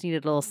mindset. I just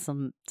needed a little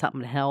something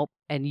to help.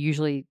 And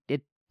usually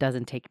it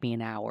doesn't take me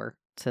an hour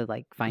to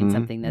find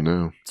something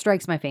that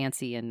strikes my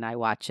fancy, and I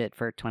watch it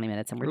for 20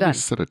 minutes and we're done.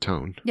 Set a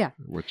tone. Yeah.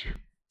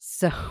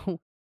 So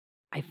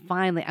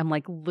I'm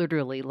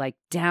literally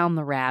down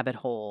the rabbit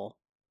hole.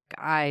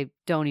 I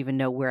don't even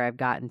know where I've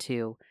gotten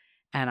to,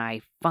 and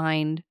I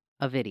find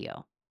a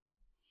video,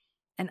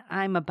 and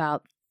I'm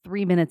about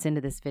 3 minutes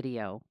into this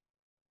video.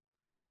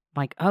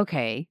 I'm like,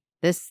 okay,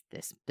 this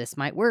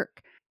might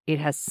work. It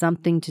has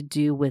something to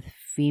do with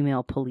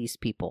female police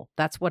people.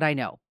 That's what I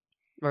know.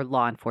 Or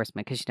law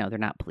enforcement, because they're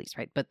not police,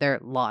 right? But they're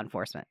law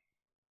enforcement.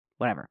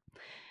 Whatever.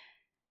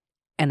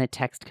 And a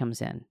text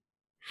comes in.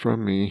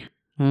 From me.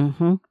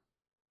 Mm-hmm.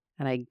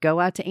 And I go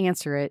out to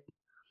answer it,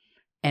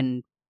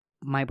 and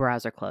my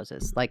browser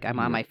closes. I'm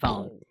on my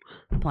phone.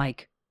 I'm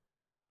like,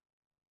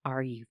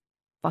 are you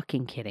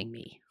fucking kidding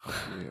me?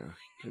 Yeah.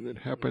 And it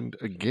happened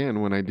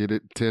again when I did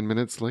it 10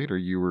 minutes later.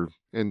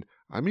 And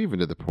I'm even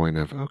to the point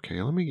of,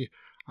 okay,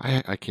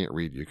 I can't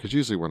read you, because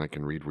usually when I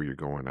can read where you're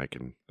going, I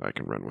can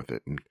run with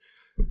it. And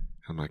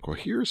I'm like, well,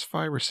 here's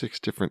 5 or 6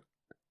 different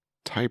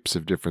types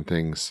of different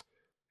things.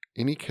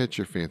 Any catch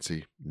your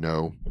fancy?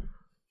 No.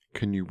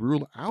 Can you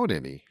rule out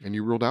any? And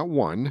you ruled out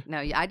one. No,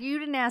 you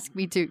didn't ask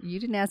me to. You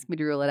didn't ask me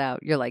to rule it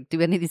out. You're like,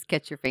 do any of these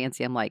catch your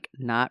fancy? I'm like,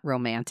 not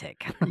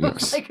romantic.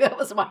 Yes. That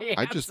was my answer.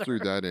 I just threw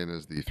that in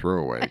as the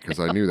throwaway because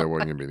I knew that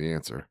wasn't going to be the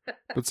answer.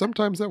 But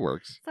sometimes that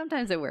works.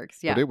 Sometimes it works.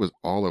 Yeah. But it was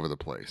all over the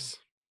place.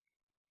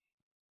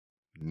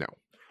 No.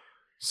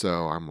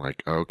 So I'm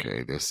like,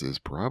 okay, this is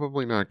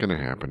probably not going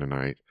to happen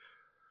tonight.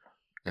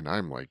 And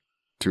I'm like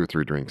 2 or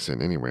 3 drinks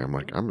in anyway. I'm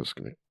like, I'm just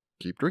going to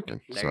keep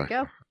drinking. There you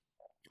go.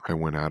 I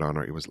went out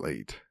it was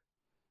late,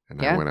 and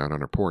I went out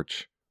on our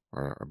porch.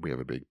 We have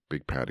a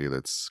big patio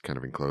that's kind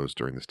of enclosed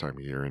during this time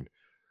of year, and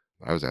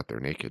I was out there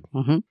naked.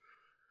 Mm-hmm.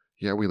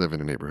 Yeah, we live in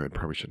a neighborhood.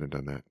 Probably shouldn't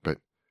have done that, but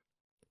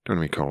don't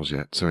have any calls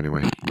yet. So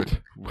anyway,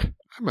 but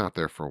I'm out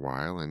there for a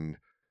while, and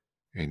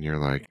you're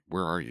like,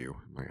 where are you?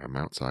 I'm like, I'm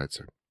outside,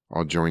 so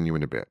I'll join you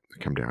in a bit.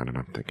 I come down, and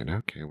I'm thinking,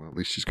 okay, well, at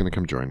least she's going to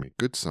come join me.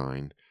 Good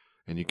sign.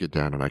 And you get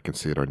down, and I can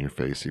see it on your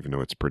face, even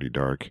though it's pretty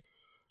dark.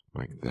 I'm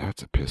like,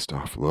 that's a pissed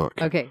off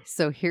look. Okay,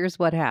 so here's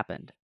what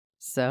happened.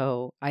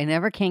 So I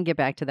never can get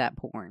back to that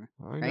porn.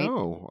 I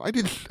know. I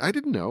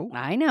didn't know.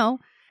 I know.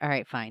 All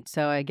right, fine.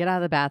 So I get out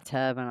of the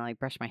bathtub, and I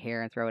brush my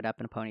hair and throw it up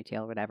in a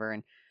ponytail or whatever.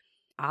 And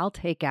I'll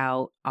take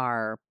out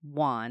our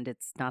wand.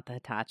 It's not the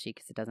Hitachi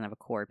because it doesn't have a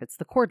cord, but it's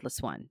the cordless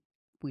one.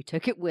 We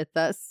took it with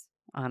us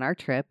on our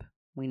trip.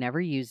 We never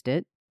used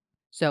it.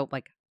 So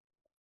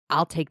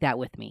I'll take that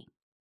with me,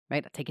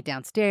 right? I'll take it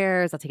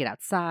downstairs. I'll take it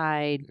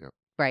outside,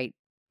 right?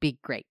 Be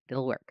great.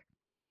 It'll work.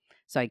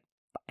 So I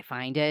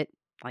find it.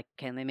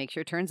 Can they make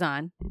sure it turns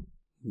on?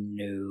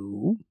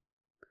 No.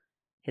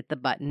 Hit the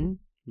button.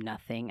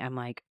 Nothing. I'm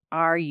like,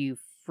 are you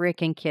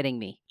freaking kidding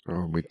me?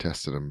 Oh, we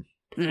tested them.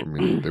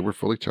 They were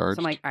fully charged.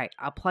 So I'm like, all right,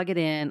 I'll plug it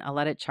in. I'll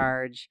let it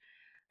charge.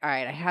 All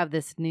right, I have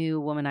this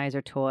new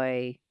womanizer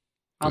toy.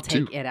 I'll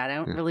take it. I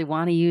don't really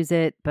want to use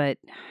it, but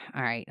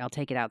all right, I'll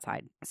take it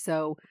outside.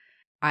 So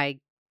I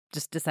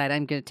just decided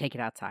I'm going to take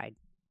it outside.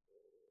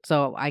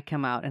 So I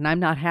come out and I'm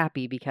not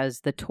happy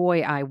because the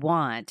toy I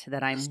want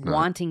that I'm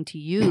wanting to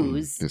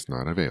use is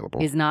not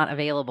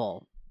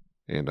available.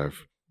 And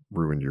I've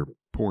ruined your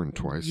porn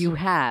twice. You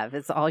have.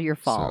 It's all your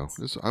fault.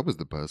 So I was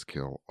the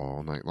buzzkill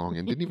all night long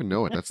and didn't even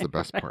know it. That's the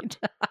best part.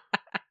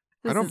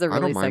 This is a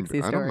really sexy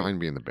story. I don't mind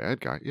being the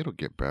bad guy. It'll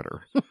get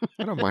better.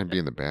 I don't mind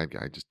being the bad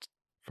guy. Just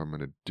if I'm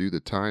going to do the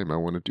time, I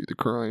want to do the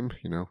crime.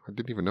 I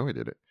didn't even know I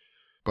did it.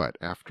 But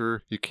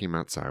after you came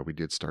outside, we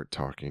did start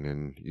talking,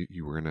 and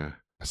you were in a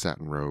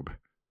satin robe,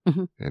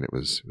 and it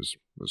was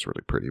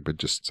really pretty, but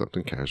just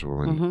something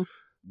casual. And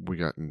we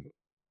got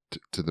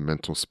to the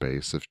mental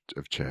space of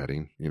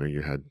chatting.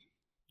 You had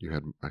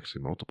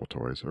actually multiple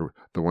toys, or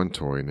the one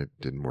toy, and it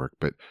didn't work,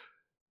 but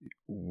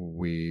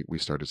we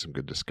started some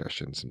good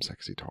discussion, some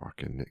sexy talk,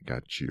 and it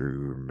got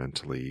you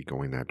mentally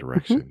going that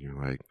direction. You're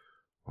like,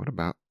 what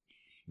about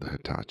the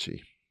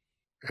Hitachi?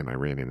 And I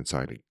ran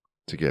inside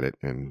to get it,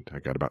 and I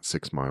got about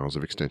 6 miles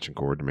of extension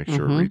cord to make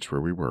sure it reached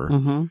where we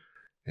were.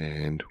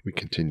 And we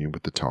continued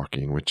with the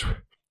talking, which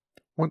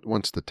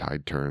once the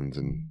tide turns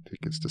and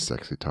it gets to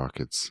sexy talk,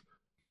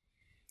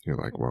 you're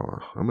like,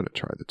 well, I'm going to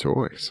try the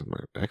toy. So I'm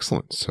like,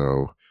 excellent.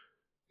 So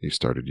you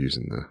started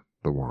using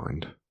the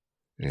wand.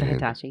 The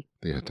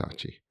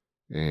Hitachi.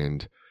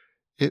 And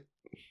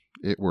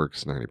it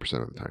works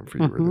 90% of the time for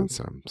you, or then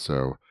some.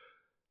 So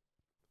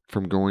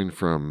from going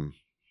from,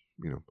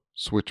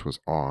 switch was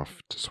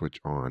off to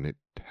switch on, it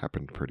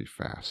happened pretty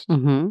fast.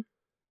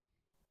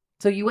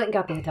 So you went and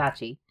got the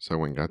Hitachi. So I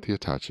went and got the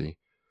Hitachi.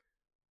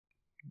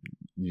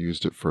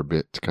 Used it for a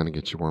bit to kind of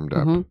get you warmed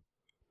up.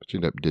 But you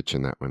ended up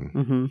ditching that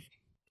one.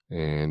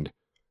 And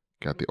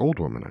got the old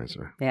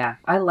womanizer. Yeah,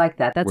 I like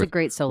that. That's a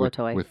great solo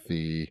toy.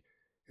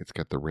 It's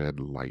got the red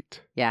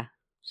light. Yeah.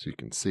 So you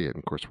can see it. And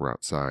of course, we're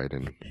outside,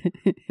 and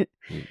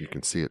you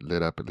can see it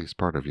lit up, at least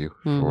part of you.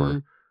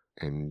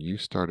 And you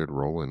started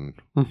rolling.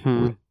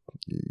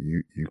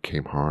 You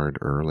came hard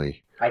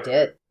early. I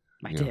did.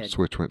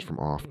 Switch went from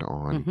off to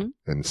on,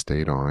 and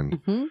stayed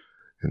on.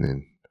 And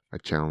then I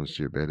challenged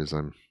you a bit as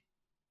I'm,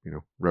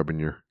 rubbing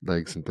your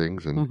legs and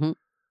things, and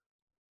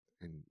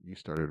you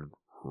started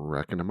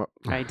racking them up.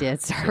 I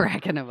did start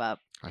racking them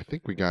up. I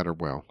think we got her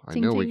well.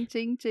 Ching, I know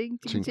ching,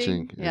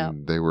 ching.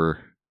 And they were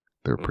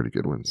pretty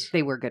good ones.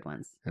 They were good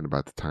ones. And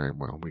about the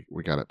time,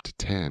 we got up to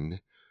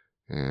 10,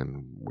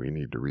 and we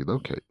need to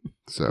relocate.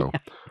 So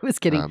it was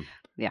getting,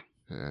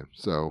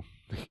 so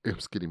it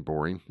was getting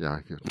boring. Yeah,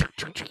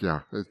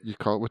 you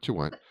call it what you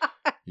want.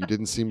 You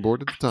didn't seem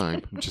bored at the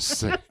time. I'm just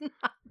saying.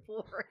 Not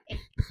boring.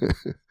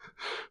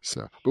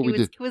 So, but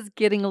it was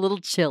getting a little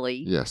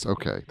chilly. Yes.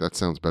 Okay, that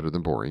sounds better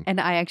than boring. And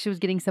I actually was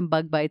getting some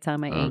bug bites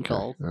on my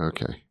ankle.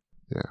 Okay.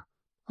 Yeah.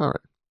 All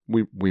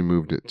right. We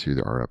moved it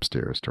to our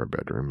upstairs to our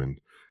bedroom and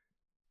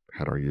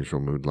had our usual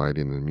mood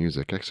lighting and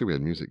music. Actually, we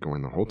had music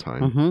going the whole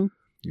time.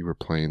 You were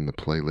playing the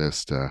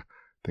playlist. I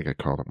think I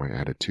called it my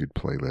Attitude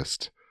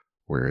playlist,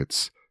 where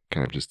it's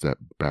kind of just that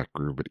back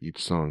groove, but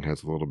each song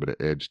has a little bit of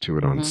edge to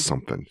it on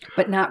something.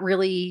 But not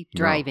really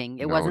driving.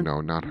 It wasn't.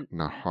 No,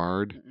 not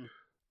hard.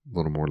 A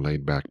little more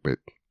laid back, but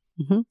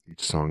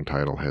each song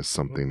title has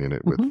something in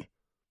it with a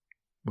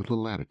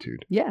little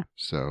attitude. Yeah.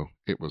 So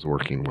it was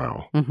working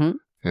well.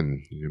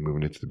 And you're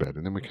moving into the bed.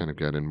 And then we kind of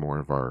got in more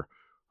of our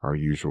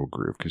usual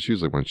groove. Because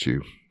usually once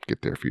you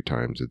get there a few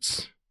times,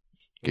 it's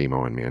game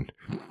on, man.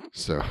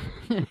 So,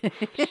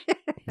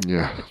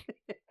 yeah.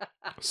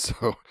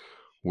 So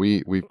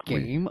we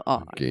game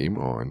on. Game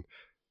on.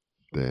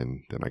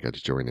 Then I got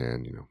to join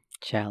in,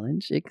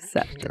 Challenge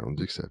accepted.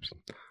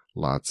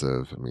 Lots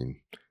of,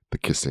 the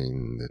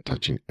kissing, the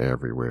touching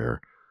everywhere.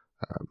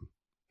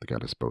 They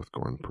got us both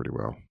going pretty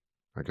well.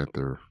 I got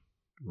there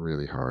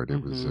really hard.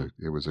 It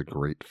was a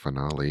great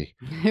finale.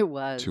 It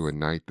was to a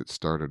night that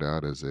started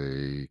out as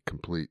a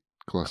complete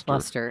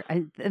cluster.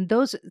 And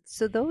those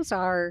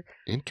are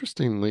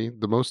interestingly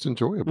the most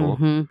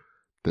enjoyable.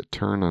 That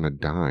turn on a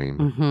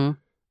dime.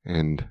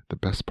 And the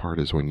best part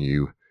is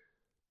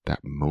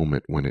that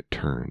moment when it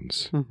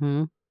turns,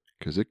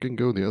 because it can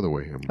go the other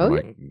way.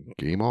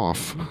 Game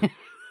off.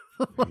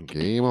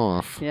 Game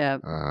off. Yeah.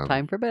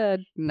 Time for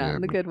bed. Not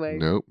in the good way.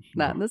 Nope.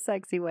 Not in the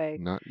sexy way.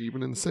 Not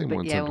even in the same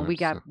one. Yeah, when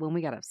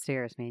we got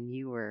upstairs, man,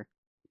 you were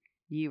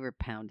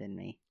pounding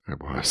me. I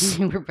was.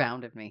 You were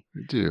pounding me. I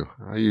do.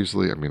 I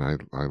usually.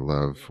 I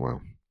love.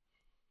 Well,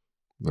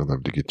 I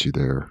love to get you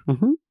there.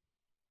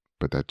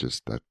 But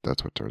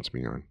that's what turns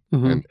me on.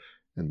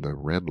 And the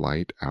red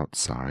light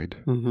outside,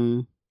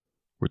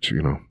 which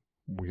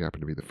we happen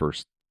to be the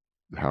first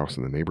house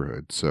in the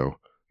neighborhood, so.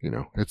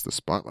 It's the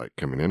spotlight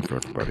coming in for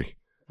everybody.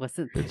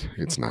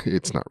 It's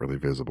not really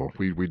visible.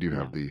 We do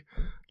have the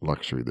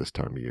luxury this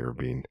time of year of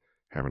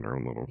having our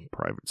own little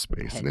private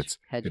space, and it's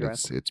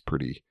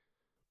pretty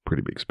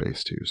big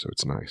space too. So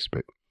it's nice.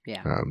 But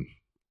yeah, it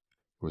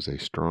was a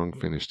strong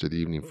finish to the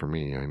evening for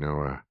me. I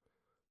know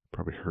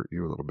probably hurt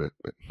you a little bit,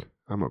 but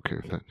I'm okay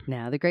with that.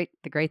 No, the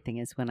great thing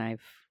is when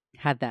I've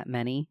had that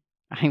many,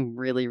 I'm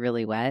really,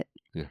 really wet.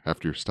 Yeah,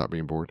 after you stop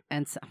being bored.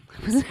 And so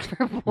I was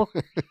never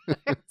bored.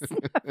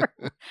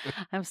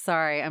 I'm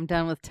sorry. I'm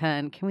done with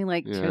 10. Can we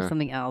show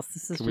something else?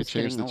 This is Can just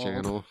we change getting the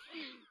old. channel?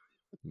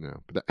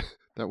 No, but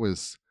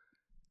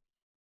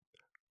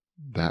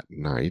that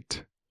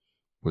night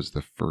was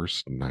the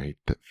first night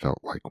that felt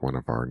like one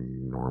of our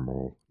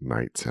normal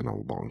nights in a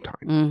long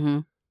time. Mm-hmm.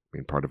 I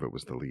mean, part of it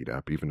was the lead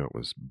up, even though it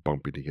was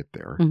bumpy to get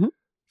there. Mm-hmm.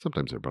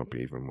 Sometimes they're bumpy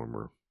even when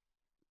we're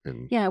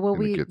in. Yeah, well,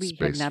 we have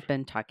not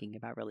been talking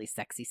about really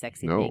sexy things.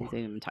 We've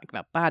been talking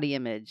about body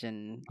image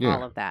and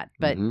all of that.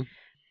 But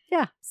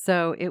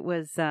so it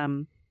was a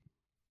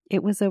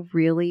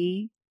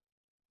really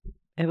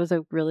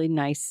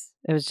nice.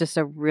 It was just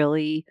a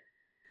really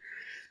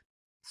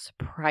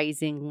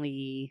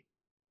surprisingly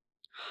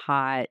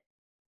hot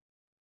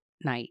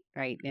night,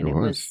 right? And it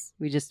was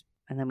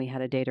and then we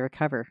had a day to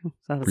recover. So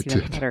that was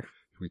even better.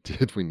 We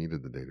did. We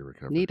needed the day to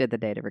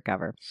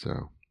recover.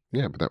 So,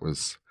 yeah, but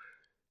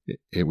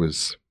it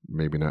was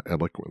maybe not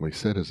eloquently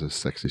said as a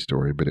sexy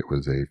story, but it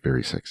was a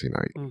very sexy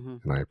night. Mm-hmm.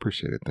 And I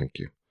appreciate it. Thank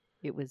you.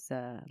 It was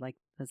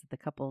was it the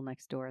couple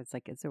next door? It's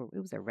like, it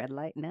was a red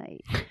light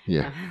night.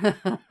 Yeah.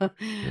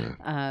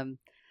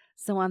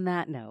 So on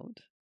that note,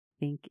 I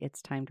think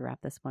it's time to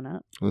wrap this one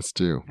up. Let's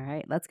do. All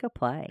right, let's go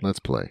play. Let's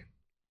play.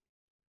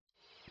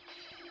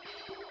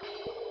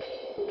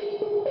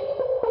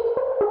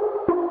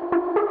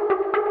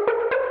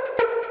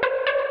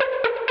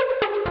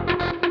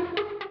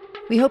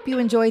 We hope you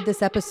enjoyed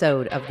this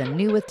episode of the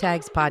New with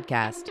Tags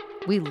podcast.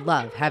 We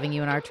love having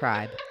you in our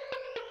tribe.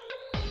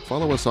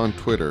 Follow us on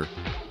Twitter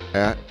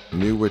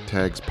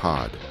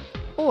 @NewWithTagsPod.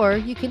 Or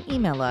you can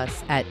email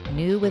us at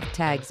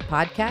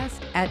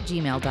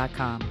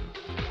newwithtagspodcast@gmail.com.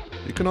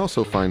 You can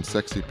also find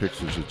sexy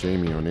pictures of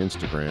Jamie on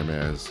Instagram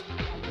as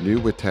New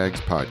with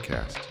Tags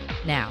Podcast.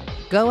 Now,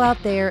 go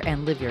out there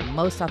and live your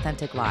most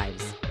authentic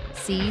lives.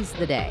 Seize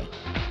the day.